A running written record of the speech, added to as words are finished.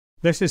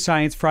This is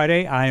Science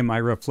Friday. I am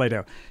Ira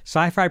Flato.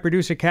 Sci-fi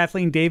producer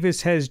Kathleen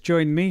Davis has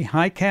joined me.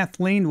 Hi,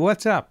 Kathleen.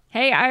 What's up?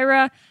 Hey,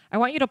 Ira. I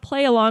want you to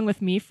play along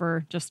with me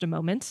for just a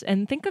moment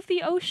and think of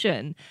the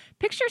ocean.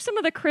 Picture some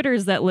of the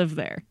critters that live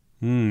there.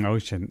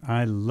 Ocean.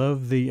 I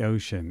love the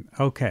ocean.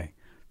 Okay.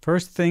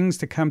 First things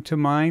to come to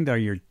mind are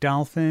your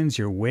dolphins,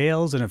 your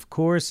whales, and of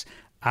course,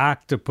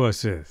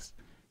 octopuses.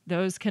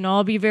 Those can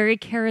all be very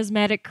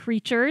charismatic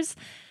creatures.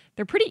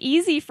 They're pretty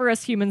easy for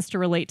us humans to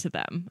relate to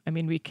them. I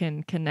mean, we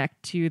can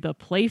connect to the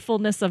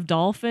playfulness of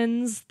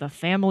dolphins, the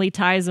family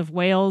ties of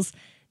whales,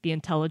 the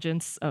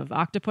intelligence of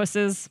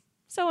octopuses,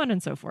 so on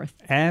and so forth.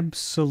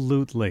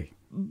 Absolutely.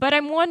 But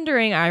I'm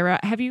wondering, Ira,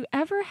 have you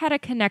ever had a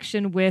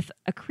connection with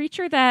a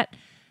creature that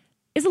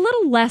is a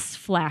little less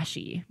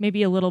flashy,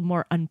 maybe a little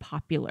more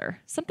unpopular?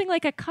 Something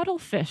like a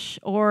cuttlefish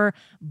or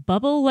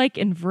bubble-like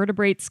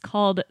invertebrates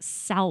called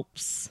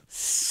salps.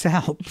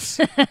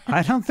 Salps?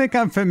 I don't think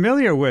I'm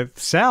familiar with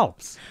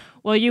salps.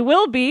 Well, you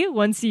will be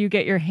once you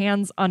get your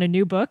hands on a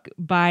new book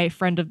by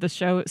friend of the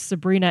show,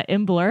 Sabrina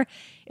Imbler.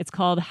 It's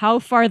called How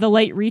Far the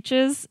Light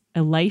Reaches,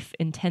 A Life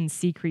in 10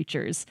 Sea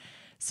Creatures.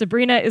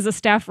 Sabrina is a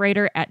staff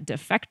writer at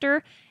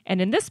Defector,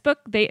 and in this book,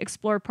 they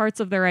explore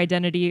parts of their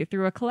identity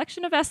through a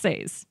collection of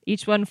essays,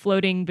 each one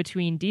floating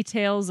between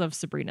details of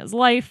Sabrina's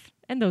life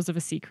and those of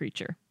a sea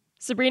creature.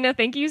 Sabrina,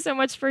 thank you so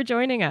much for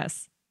joining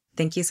us.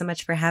 Thank you so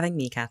much for having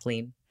me,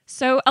 Kathleen.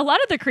 So a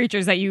lot of the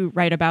creatures that you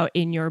write about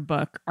in your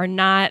book are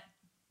not,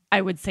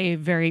 I would say,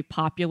 very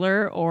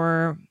popular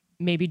or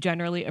maybe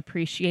generally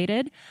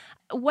appreciated.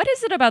 What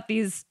is it about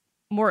these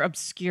more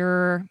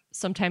obscure,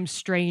 sometimes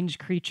strange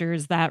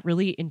creatures that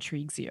really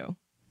intrigues you?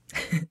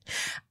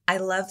 I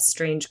love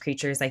strange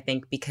creatures, I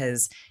think,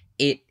 because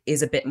it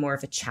is a bit more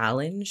of a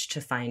challenge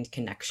to find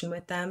connection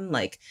with them.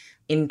 Like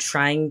in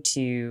trying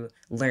to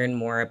learn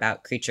more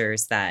about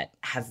creatures that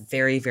have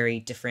very, very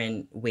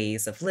different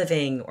ways of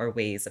living or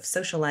ways of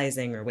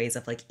socializing or ways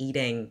of like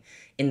eating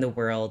in the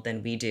world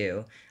than we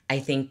do, I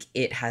think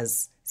it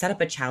has set up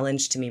a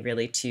challenge to me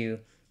really to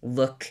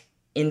look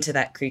into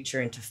that creature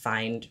and to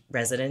find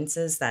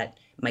resonances that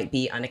might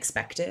be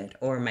unexpected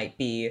or might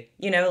be,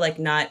 like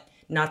not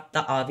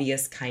the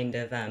obvious kind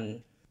of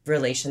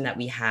relation that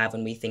we have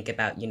when we think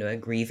about, a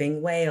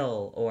grieving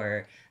whale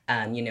or,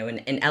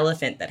 an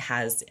elephant that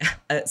has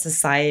a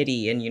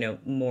society and,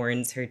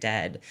 mourns her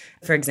dead.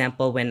 For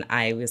example, when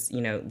I was,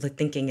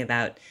 thinking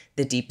about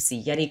the deep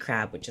sea Yeti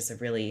crab, which is a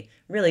really,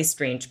 really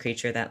strange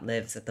creature that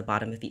lives at the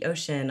bottom of the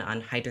ocean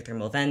on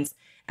hydrothermal vents.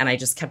 And I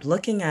just kept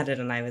looking at it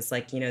and I was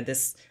like,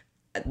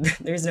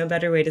 there's no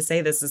better way to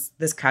say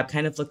this crab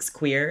kind of looks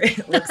queer.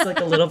 It looks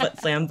like a little bit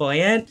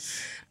flamboyant.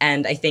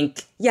 And I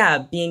think,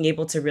 being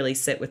able to really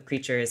sit with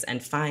creatures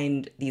and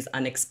find these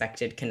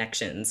unexpected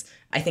connections,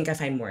 I think I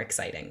find more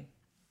exciting.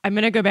 I'm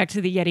going to go back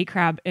to the Yeti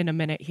crab in a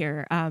minute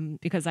here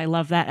because I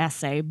love that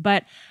essay.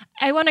 But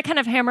I want to kind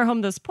of hammer home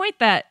this point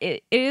that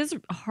it is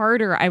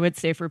harder, I would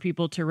say, for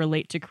people to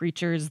relate to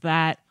creatures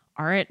that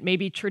aren't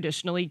maybe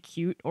traditionally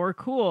cute or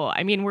cool.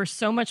 I mean, we're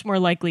so much more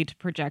likely to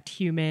project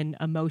human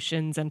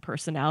emotions and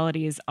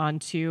personalities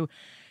onto,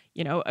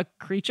 a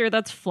creature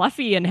that's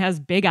fluffy and has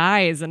big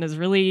eyes and is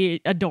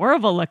really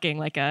adorable looking,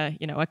 like a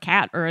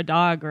cat or a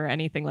dog or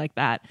anything like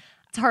that.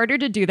 It's harder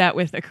to do that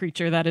with a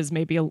creature that is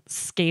maybe a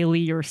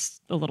scaly or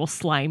a little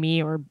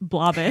slimy or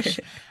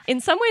blobbish.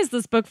 In some ways,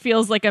 this book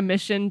feels like a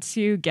mission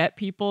to get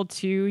people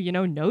to,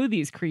 know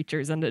these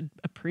creatures and to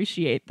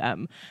appreciate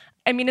them.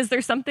 I mean, is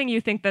there something you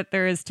think that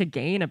there is to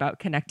gain about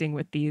connecting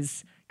with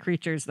these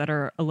creatures that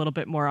are a little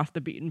bit more off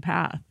the beaten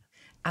path?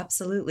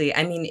 Absolutely.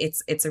 I mean,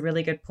 it's a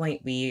really good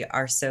point. We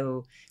are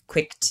so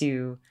quick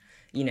to,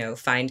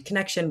 find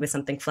connection with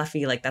something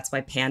fluffy. Like that's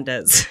why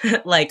pandas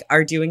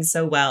are doing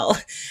so well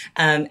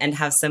and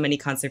have so many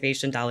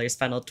conservation dollars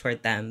funneled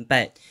toward them.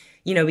 But,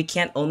 we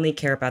can't only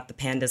care about the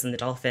pandas and the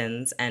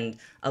dolphins, and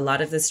a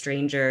lot of the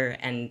stranger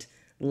and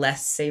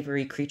less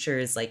savory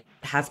creatures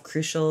have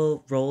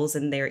crucial roles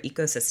in their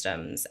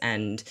ecosystems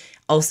and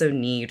also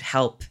need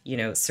help,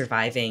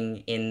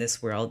 surviving in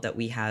this world that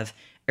we have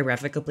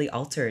irrevocably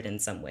altered in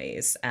some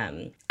ways.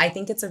 I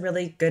think it's a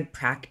really good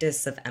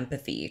practice of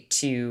empathy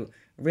to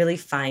really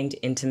find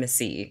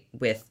intimacy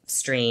with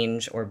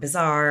strange or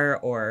bizarre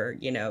or,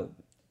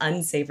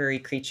 unsavory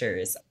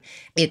creatures.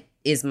 It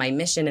is my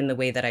mission in the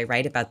way that I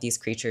write about these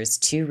creatures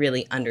to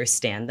really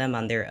understand them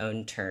on their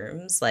own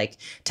terms, like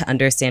to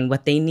understand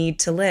what they need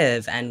to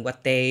live and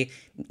what they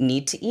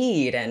need to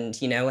eat and,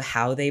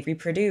 how they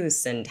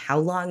reproduce and how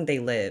long they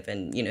live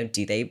and,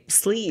 do they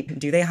sleep?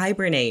 Do they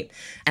hibernate?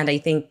 And I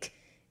think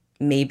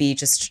maybe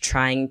just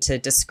trying to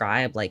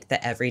describe the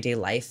everyday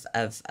life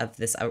of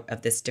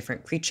this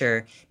different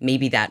creature,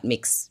 maybe that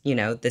makes,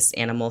 this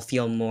animal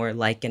feel more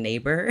like a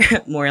neighbor,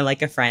 more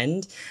like a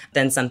friend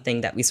than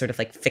something that we sort of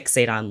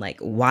fixate on,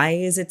 why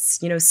is its,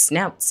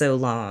 snout so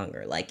long,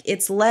 or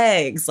its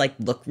legs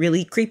look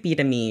really creepy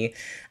to me.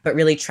 But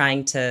really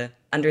trying to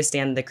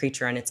understand the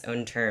creature on its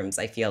own terms,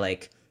 I feel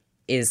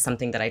is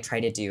something that I try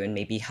to do and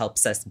maybe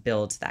helps us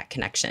build that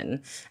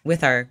connection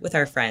with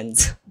our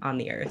friends on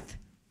the earth.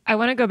 I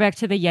want to go back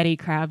to the Yeti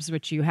crabs,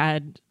 which you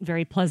had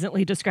very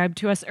pleasantly described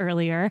to us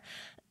earlier.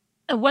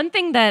 One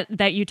thing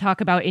that you talk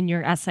about in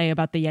your essay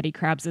about the Yeti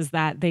crabs is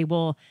that they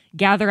will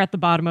gather at the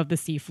bottom of the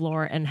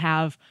seafloor and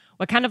have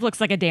what kind of looks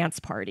like a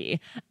dance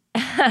party.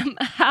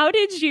 How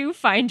did you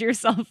find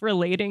yourself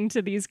relating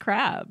to these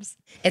crabs?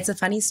 It's a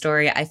funny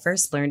story. I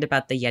first learned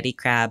about the Yeti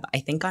crab, I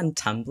think, on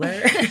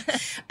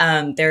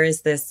Tumblr. There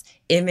is this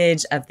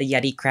image of the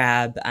Yeti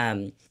crab,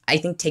 I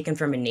think taken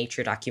from a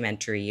nature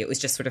documentary. It was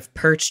just sort of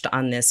perched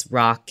on this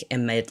rock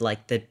amid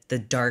like the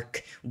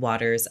dark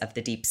waters of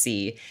the deep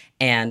sea.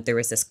 And there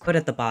was this quote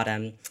at the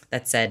bottom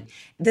that said,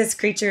 "This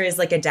creature is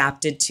like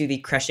adapted to the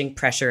crushing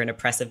pressure and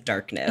oppressive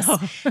darkness."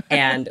 Oh.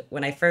 And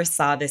when I first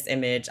saw this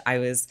image, I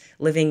was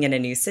living in a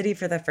new city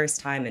for the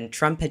first time and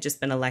Trump had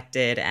just been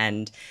elected.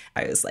 And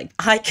I was like,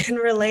 I can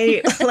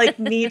relate, like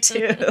me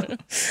too.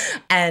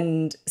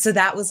 And so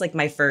that was like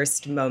my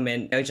first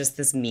moment, just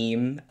this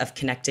meme of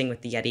connecting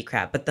with the Yeti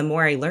crab. But the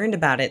more I learned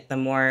about it, the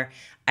more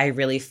I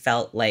really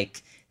felt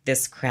like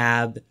this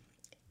crab,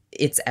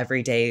 its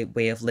everyday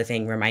way of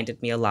living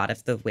reminded me a lot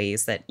of the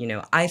ways that,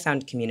 I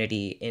found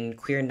community in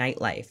queer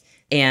nightlife.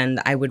 And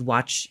I would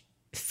watch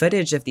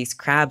footage of these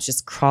crabs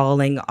just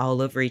crawling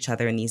all over each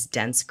other in these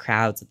dense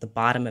crowds at the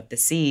bottom of the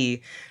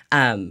sea,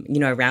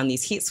 around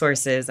these heat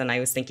sources. And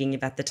I was thinking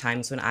about the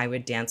times when I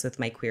would dance with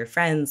my queer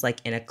friends, like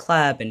in a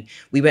club, and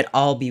we would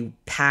all be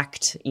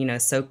packed,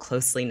 so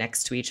closely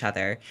next to each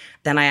other.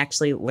 Then I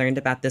actually learned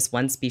about this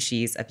one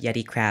species of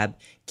Yeti crab,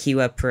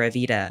 Kiwa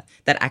puravita,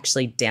 that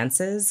actually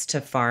dances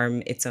to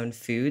farm its own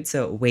food.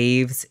 So it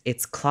waves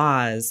its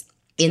claws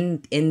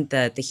in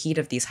the heat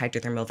of these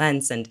hydrothermal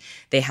vents, and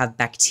they have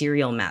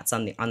bacterial mats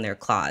on their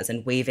claws,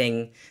 and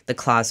waving the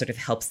claws sort of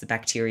helps the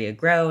bacteria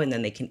grow, and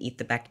then they can eat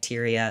the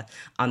bacteria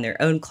on their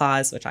own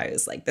claws, which I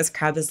was like, this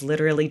crab is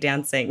literally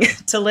dancing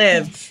to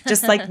live,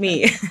 just like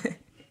me.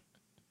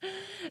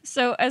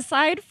 So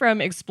aside from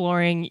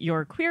exploring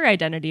your queer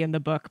identity in the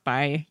book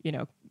by,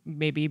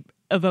 maybe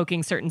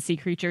evoking certain sea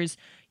creatures,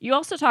 you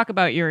also talk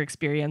about your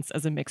experience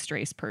as a mixed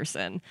race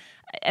person.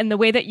 And the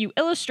way that you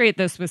illustrate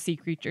this with sea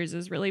creatures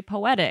is really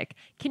poetic.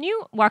 Can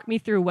you walk me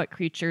through what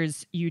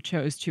creatures you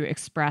chose to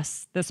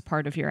express this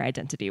part of your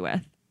identity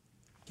with?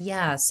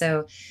 Yeah,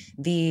 so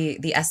the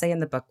essay in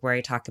the book where I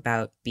talk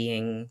about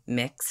being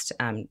mixed,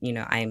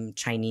 I'm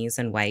Chinese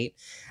and white,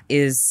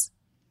 is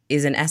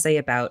an essay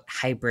about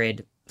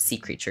hybrid sea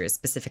creatures,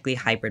 specifically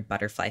hybrid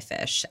butterfly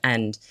fish.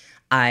 And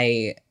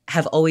I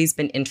have always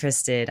been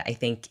interested, I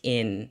think,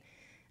 in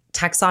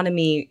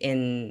taxonomy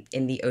in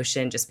the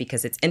ocean, just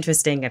because it's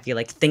interesting. I feel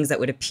like things that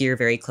would appear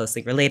very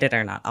closely related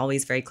are not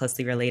always very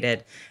closely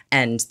related.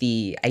 And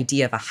the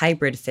idea of a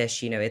hybrid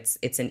fish,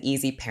 it's an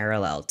easy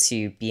parallel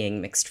to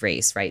being mixed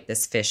race, right?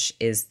 This fish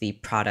is the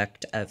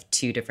product of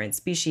two different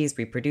species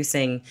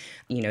reproducing,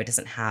 it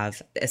doesn't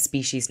have a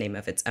species name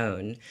of its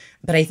own.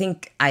 But I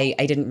think I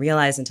didn't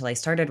realize until I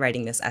started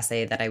writing this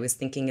essay that I was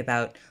thinking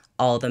about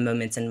all the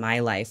moments in my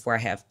life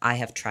where I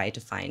have tried to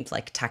find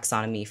like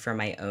taxonomy for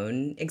my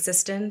own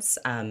existence,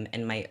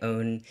 and my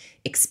own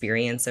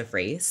experience of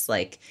race.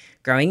 Like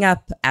growing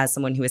up as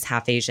someone who is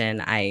half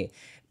Asian, I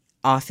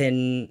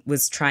often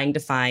was trying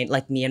to find,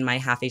 like, me and my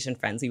half Asian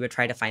friends, we would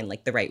try to find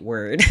like the right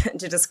word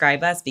to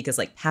describe us, because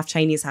like half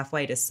Chinese, half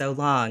white is so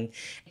long.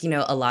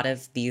 A lot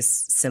of these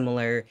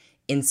similar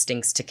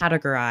instincts to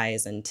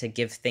categorize and to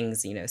give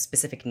things,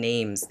 specific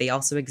names, they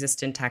also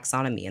exist in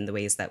taxonomy in the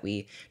ways that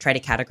we try to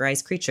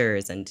categorize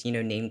creatures and,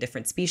 name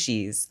different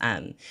species.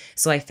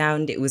 So I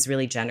found it was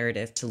really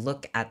generative to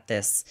look at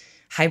this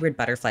hybrid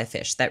butterfly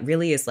fish that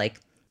really is like,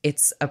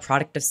 it's a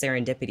product of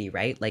serendipity,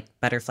 right? Like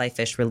butterfly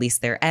fish release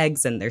their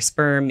eggs and their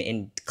sperm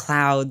in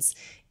clouds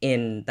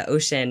in the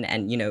ocean,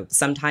 and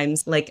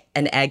sometimes like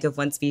an egg of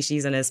one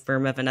species and a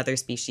sperm of another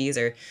species,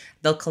 or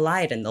they'll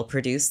collide and they'll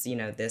produce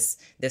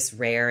this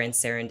rare and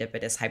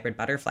serendipitous hybrid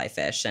butterfly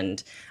fish.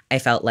 And I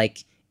felt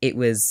like it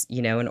was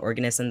an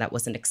organism that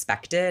wasn't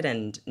expected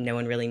and no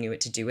one really knew what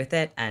to do with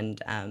it,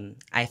 and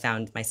I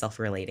found myself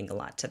relating a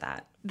lot to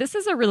that. This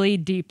is a really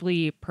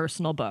deeply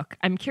personal book.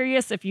 I'm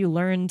curious if you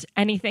learned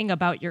anything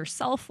about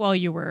yourself while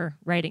you were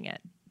writing it.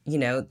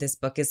 This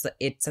book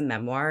it's a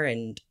memoir,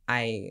 and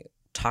I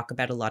talk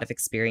about a lot of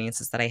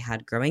experiences that I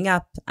had growing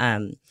up.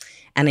 And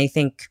I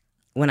think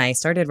when I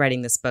started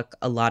writing this book,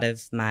 a lot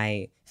of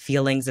my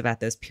feelings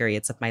about those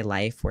periods of my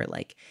life were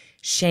like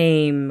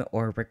shame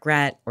or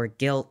regret or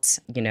guilt.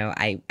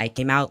 I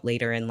came out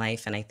later in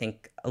life, and I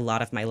think a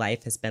lot of my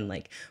life has been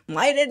like,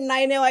 why didn't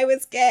I know I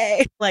was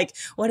gay? Like,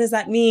 what does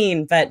that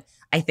mean? But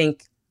I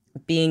think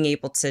being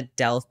able to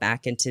delve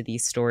back into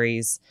these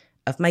stories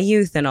of my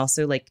youth and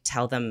also like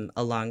tell them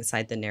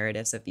alongside the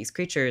narratives of these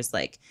creatures,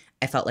 like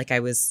I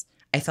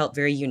felt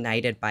very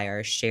united by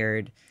our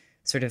shared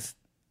sort of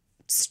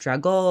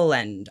struggle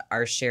and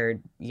our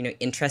shared,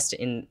 interest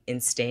in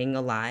staying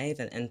alive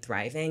and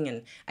thriving.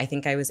 And I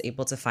think I was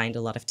able to find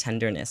a lot of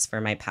tenderness for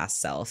my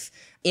past self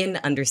in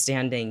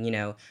understanding,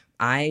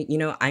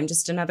 I'm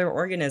just another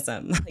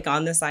organism like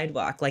on the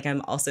sidewalk. Like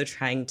I'm also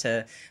trying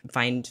to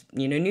find,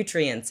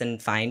 nutrients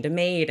and find a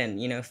mate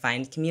and,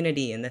 find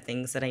community and the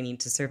things that I need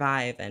to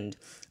survive. And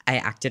I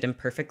acted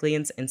imperfectly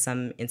in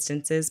some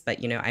instances,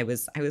 but, I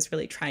was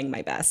really trying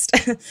my best.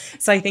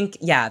 So I think,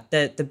 yeah,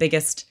 the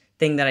biggest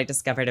thing that I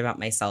discovered about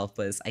myself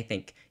was, I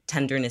think,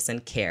 tenderness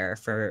and care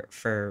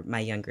for my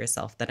younger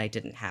self that I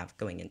didn't have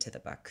going into the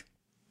book.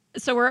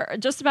 So we're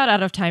just about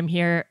out of time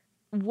here.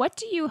 What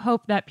do you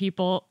hope that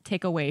people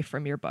take away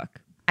from your book?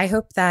 I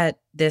hope that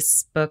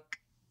this book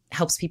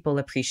helps people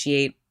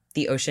appreciate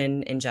the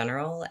ocean in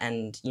general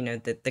and,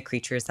 the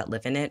creatures that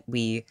live in it.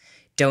 We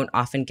don't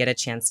often get a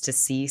chance to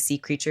see sea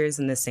creatures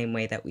in the same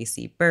way that we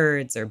see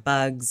birds or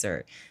bugs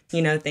or,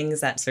 things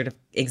that sort of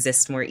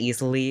exist more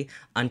easily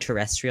on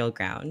terrestrial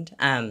ground.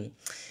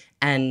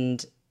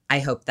 And I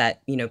hope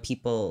that,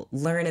 people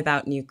learn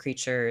about new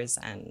creatures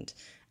and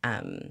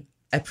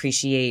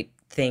appreciate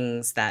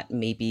things that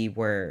maybe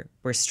were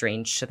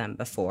strange to them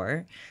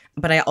before.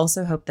 But I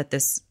also hope that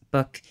this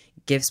book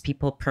gives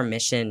people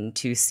permission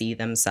to see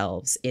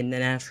themselves in the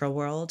natural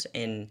world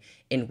in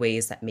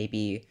ways that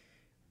maybe,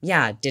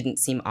 didn't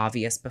seem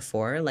obvious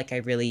before. Like I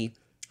really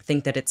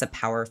think that it's a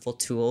powerful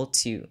tool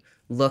to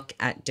look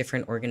at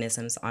different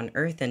organisms on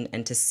Earth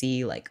and to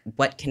see like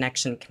what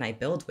connection can I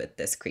build with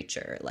this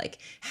creature? Like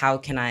how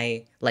can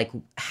I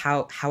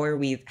how are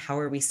we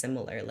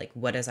similar? Like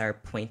what is our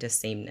point of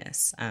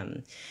sameness?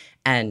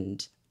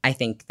 And I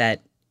think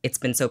that it's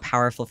been so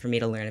powerful for me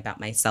to learn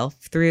about myself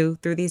through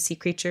these sea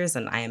creatures.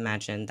 And I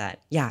imagine that,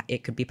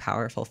 it could be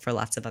powerful for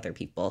lots of other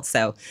people.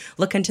 So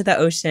look into the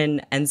ocean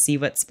and see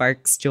what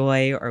sparks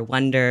joy or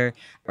wonder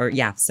or,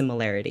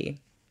 similarity.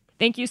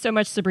 Thank you so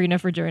much, Sabrina,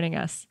 for joining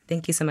us.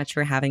 Thank you so much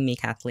for having me,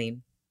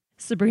 Kathleen.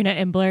 Sabrina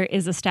Imbler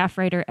is a staff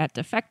writer at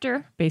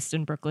Defector, based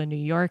in Brooklyn, New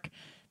York.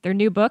 Their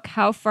new book,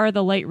 How Far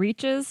the Light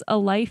Reaches, A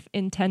Life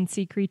in 10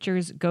 Sea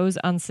Creatures, goes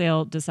on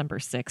sale December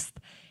 6th.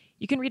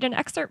 You can read an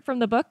excerpt from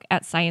the book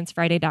at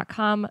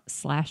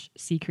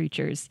sciencefriday.com/sea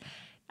creatures.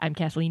 I'm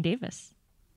Kathleen Davis.